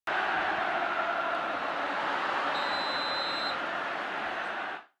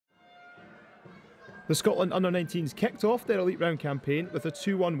The Scotland under-19s kicked off their Elite Round campaign with a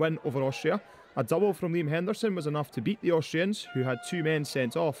 2-1 win over Austria. A double from Liam Henderson was enough to beat the Austrians, who had 2 men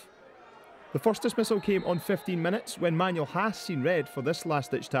sent off. The first dismissal came on 15 minutes when Manuel Haas seen red for this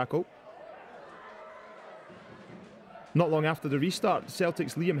last-ditch tackle. Not long after the restart,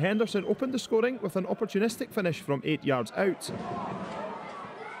 Celtic's Liam Henderson opened the scoring with an opportunistic finish from 8 yards out.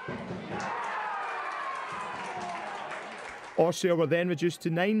 Austria were then reduced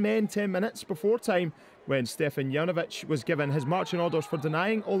to 9 men 10 minutes before time when Stefan Janovic was given his marching orders for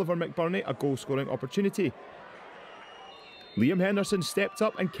denying Oliver McBurney a goal-scoring opportunity. Liam Henderson stepped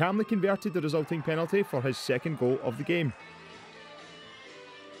up and calmly converted the resulting penalty for his second goal of the game.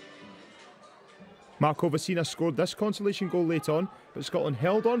 Marco Vecina scored this consolation goal late on, but Scotland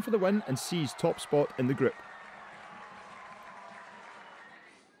held on for the win and seized top spot in the group.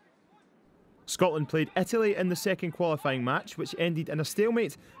 Scotland played Italy in the second qualifying match, which ended in a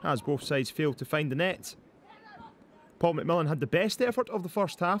stalemate as both sides failed to find the net. Paul McMillan had the best effort of the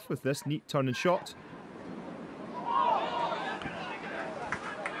first half with this neat turning shot.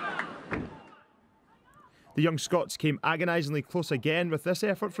 The young Scots came agonisingly close again with this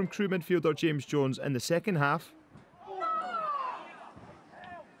effort from crew midfielder James Jones in the second half.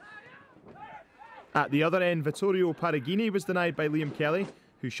 At the other end, Vittorio Paragini was denied by Liam Kelly,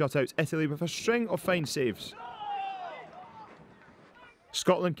 who shut out Italy with a string of fine saves.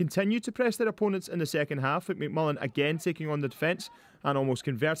 Scotland continued to press their opponents in the second half, with McMullen again taking on the defence and almost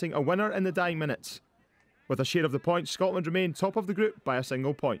converting a winner in the dying minutes. With a share of the points, Scotland remained top of the group by a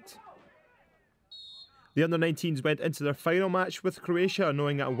single point. The under-19s went into their final match with Croatia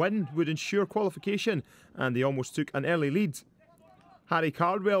knowing that a win would ensure qualification, and they almost took an early lead. Harry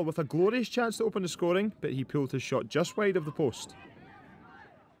Cardwell with a glorious chance to open the scoring, but he pulled his shot just wide of the post.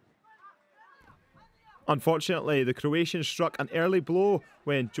 Unfortunately, the Croatians struck an early blow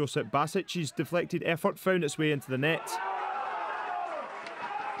when Josip Basic's deflected effort found its way into the net.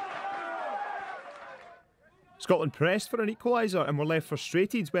 Scotland pressed for an equaliser and were left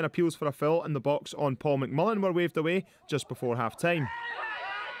frustrated when appeals for a foul in the box on Paul McMullen were waved away just before half-time.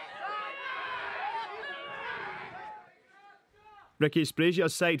 Ricky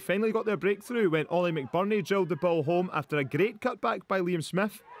Sprazia's side finally got their breakthrough when Ollie McBurney drilled the ball home after a great cutback by Liam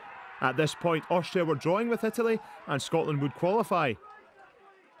Smith. At this point, Austria were drawing with Italy and Scotland would qualify.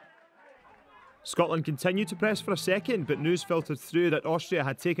 Scotland continued to press for a second, but news filtered through that Austria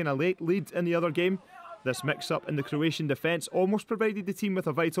had taken a late lead in the other game. This mix-up in the Croatian defence almost provided the team with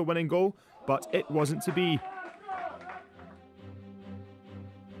a vital winning goal, but it wasn't to be.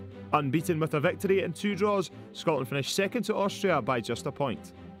 Unbeaten with a victory and 2 draws, Scotland finished second to Austria by just a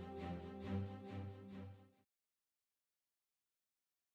point.